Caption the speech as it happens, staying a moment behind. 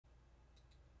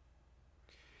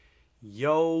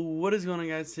Yo, what is going on,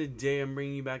 guys? Today I'm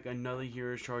bringing you back another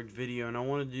Heroes Charge video, and I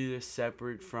want to do this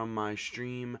separate from my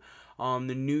stream. The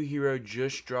new hero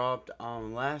just dropped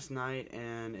last night,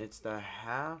 and it's the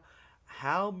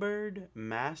Halberd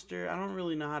Master. I don't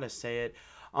really know how to say it.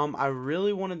 I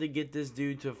really wanted to get this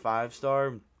dude to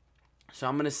 5-star. So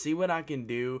I'm going to see what I can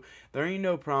do. There ain't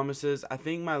no promises. I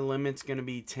think my limit's going to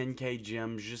be 10k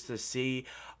gems just to see.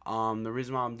 The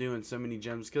reason why I'm doing so many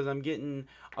gems because I'm getting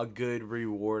a good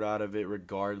reward out of it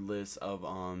regardless of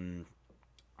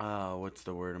what's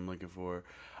the word I'm looking for,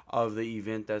 of the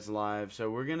event that's live.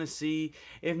 So we're going to see.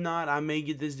 If not, I may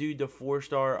get this dude to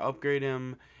 4-star, upgrade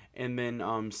him, and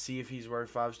then see if he's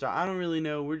worth 5-star. I don't really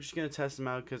know. We're just going to test him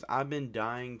out because I've been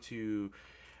dying to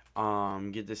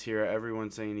get this hero.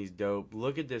 Everyone's saying he's dope.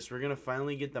 Look at this. We're gonna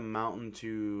finally get the mountain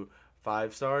to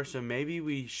 5-star, so maybe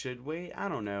we should wait. I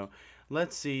don't know.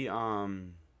 Let's see.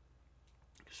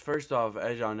 First off,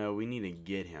 as y'all know, we need to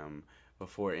get him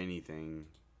before anything.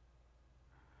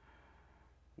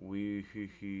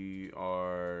 We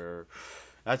are,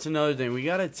 that's another thing, we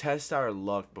gotta test our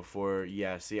luck before.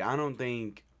 Yeah, see, I don't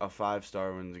think a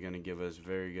 5-star one's gonna give us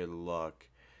very good luck.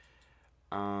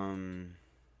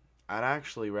 I'd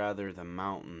actually rather the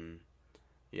mountain,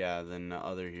 yeah, than the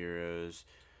other heroes.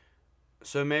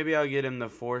 So maybe I'll get him the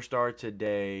 4-star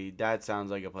today. That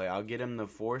sounds like a play. I'll get him the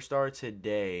 4-star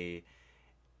today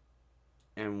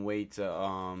and wait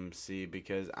to see,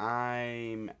 because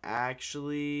I'm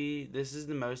actually, this is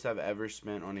the most I've ever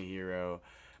spent on a hero.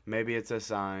 Maybe it's a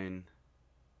sign.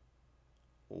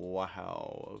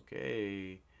 Wow,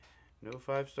 okay. No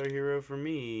 5-star hero for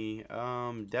me.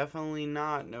 Definitely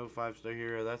not no 5-star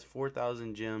hero. That's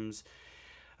 4,000 gems.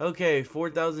 Okay,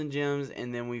 4,000 gems,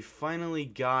 and then we finally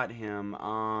got him.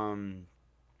 I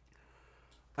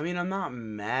mean, I'm not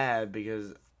mad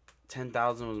because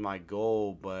 10,000 was my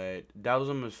goal, but that was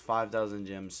almost 5,000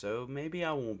 gems, so maybe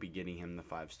I won't be getting him the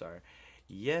 5-star.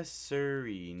 Yes,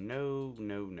 sirree. No,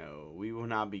 no, no. We will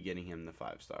not be getting him the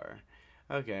 5-star.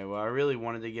 Okay, well, I really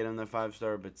wanted to get him the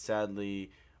 5-star, but sadly,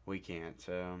 we can't,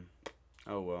 so,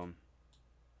 oh well.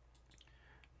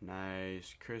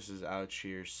 Nice. Chris is out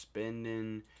here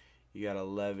spending. You got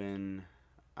 11.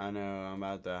 I know, I'm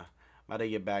about to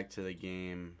get back to the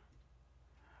game.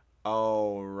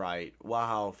 All right.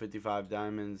 Wow, 55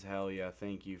 diamonds. Hell yeah,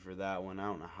 thank you for that one. I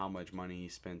don't know how much money he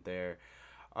spent there.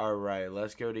 All right,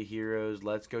 let's go to heroes.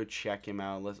 Let's go check him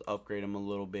out. Let's upgrade him a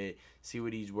little bit. See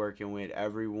what he's working with.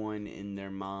 Everyone and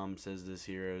their mom says this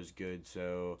hero is good,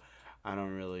 so I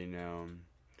don't really know.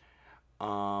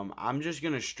 I'm just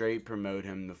gonna straight promote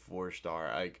him the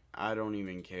 4-star. Like, I don't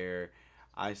even care.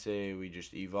 I say we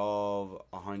just evolve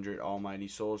 100 almighty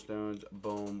soul stones.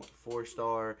 Boom,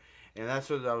 4-star. And that's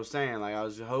what I was saying. Like, I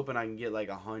was hoping I can get like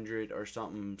 100 or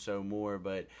something, so more,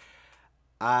 but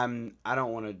I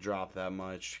don't want to drop that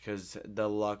much because the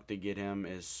luck to get him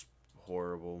is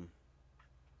horrible.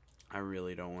 I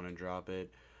really don't want to drop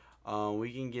it.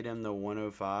 We can get him the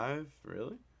 105.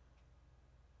 Really?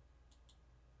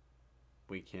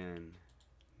 We can.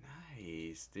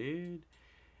 Nice, dude.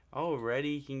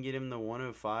 Already can get him the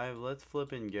 105. Let's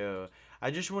flip and go.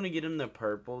 I just want to get him the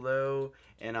purple though,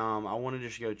 and I want to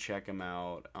just go check him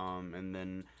out. And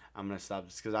then I'm gonna stop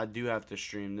this because I do have to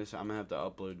stream this. I'm gonna have to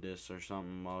upload this or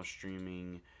something while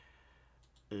streaming.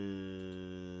 I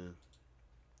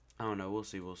don't know. We'll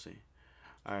see. We'll see.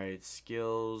 All right,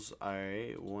 skills. All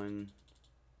right, one.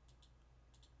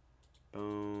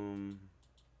 Boom.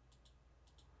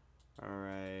 All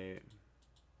right.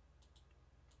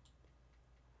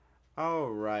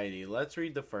 Alrighty, let's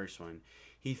read the first one.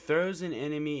 He throws an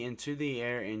enemy into the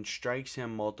air and strikes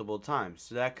him multiple times.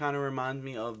 So that kind of reminds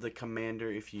me of the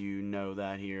commander, if you know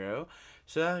that hero.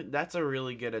 So that's a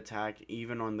really good attack,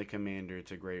 even on the commander.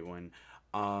 It's a great one.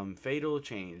 Fatal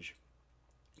change.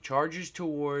 Charges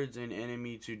towards an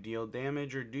enemy to deal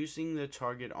damage, reducing the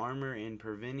target armor and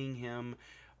preventing him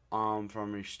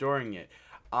from restoring it.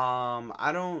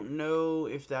 I don't know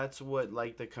if that's what,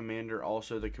 like, the commander,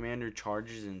 also the commander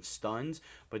charges and stuns,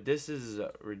 but this is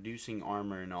reducing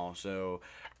armor and also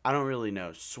I don't really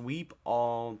know. Sweep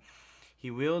all.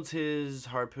 He wields his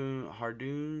harpoon, I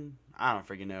don't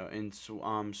freaking know, and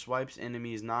swipes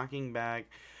enemies, knocking back.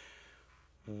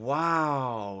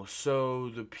 Wow, so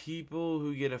the people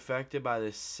who get affected by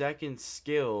the second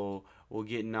skill will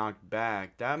get knocked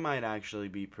back. That might actually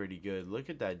be pretty good. Look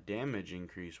at that damage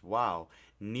increase. Wow.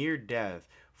 Near death.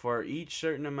 For each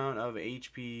certain amount of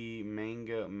HP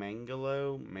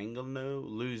Mangalo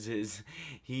loses,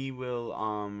 he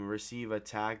will receive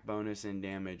attack bonus and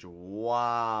damage.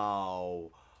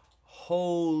 Wow.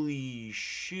 Holy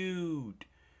shoot.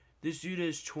 This dude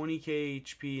has 20k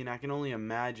HP, and I can only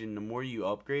imagine the more you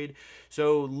upgrade.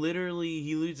 So literally,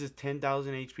 he loses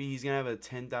 10,000 HP. He's gonna have a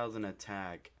 10,000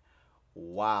 attack.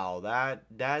 Wow,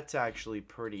 that's actually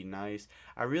pretty nice.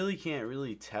 I really can't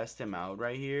really test him out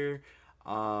right here.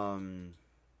 Um,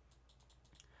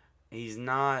 he's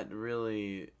not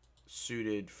really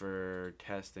suited for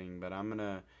testing, but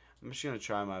I'm just gonna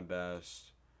try my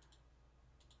best.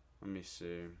 Let me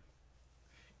see,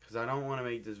 because I don't want to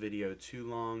make this video too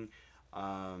long.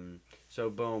 So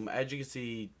boom, as you can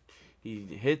see, he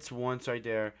hits once right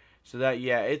there. So that,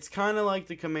 yeah, it's kind of like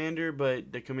the commander,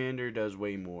 but the commander does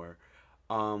way more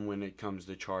when it comes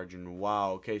to charging.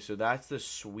 Wow, okay, so that's the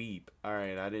sweep.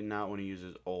 Alright, I did not want to use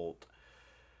his ult.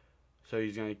 So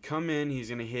he's going to come in, he's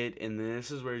going to hit, and then this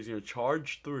is where he's going to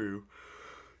charge through.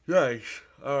 Nice.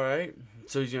 Alright,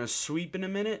 so he's going to sweep in a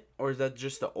minute, or is that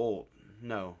just the ult?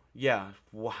 No. Yeah,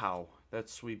 wow. That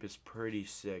sweep is pretty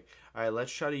sick. Alright,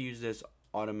 let's try to use this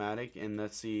automatic, and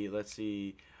let's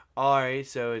see. Alright,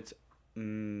 so it's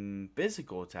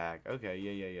physical attack. Okay,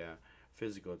 yeah.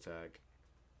 Physical attack.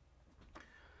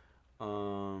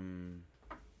 Let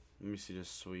me see this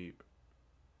sweep.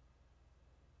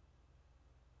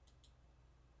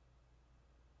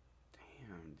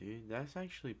 Damn, dude, that's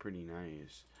actually pretty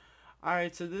nice.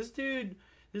 Alright, so this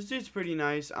dude's pretty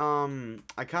nice.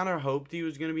 I kind of hoped he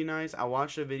was gonna be nice. I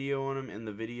watched a video on him. In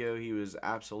the video, he was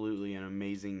absolutely an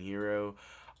amazing hero.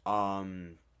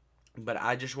 But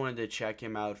I just wanted to check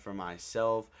him out for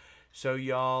myself. So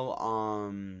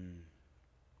y'all,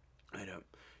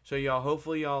 So y'all,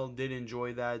 hopefully y'all did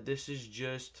enjoy that. This is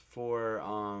just for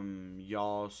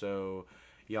y'all, so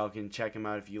y'all can check him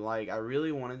out if you like. I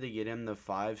really wanted to get him the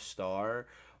 5-star,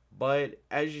 but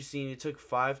as you seen, it took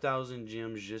 5,000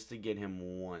 gems just to get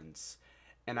him once.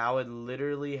 And I would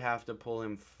literally have to pull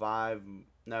him I'd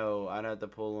have to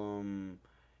pull him,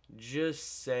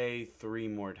 just say 3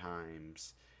 more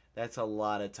times. That's a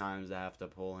lot of times I have to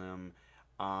pull him.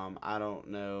 I don't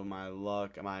know my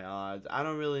luck, my odds. I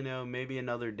don't really know. Maybe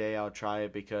another day I'll try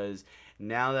it, because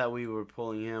now that we were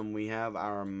pulling him, we have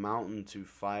our mountain to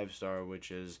 5-star,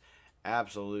 which is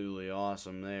absolutely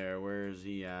awesome there. Where is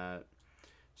he at?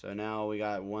 So now we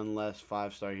got one less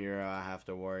 5-star hero I have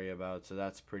to worry about, so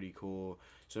that's pretty cool.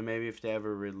 So maybe if they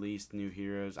ever release new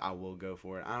heroes, I will go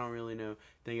for it. I don't really know.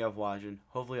 Thank you all for watching.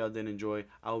 Hopefully y'all did enjoy.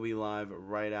 I will be live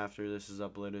right after this is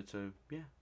uploaded, so yeah.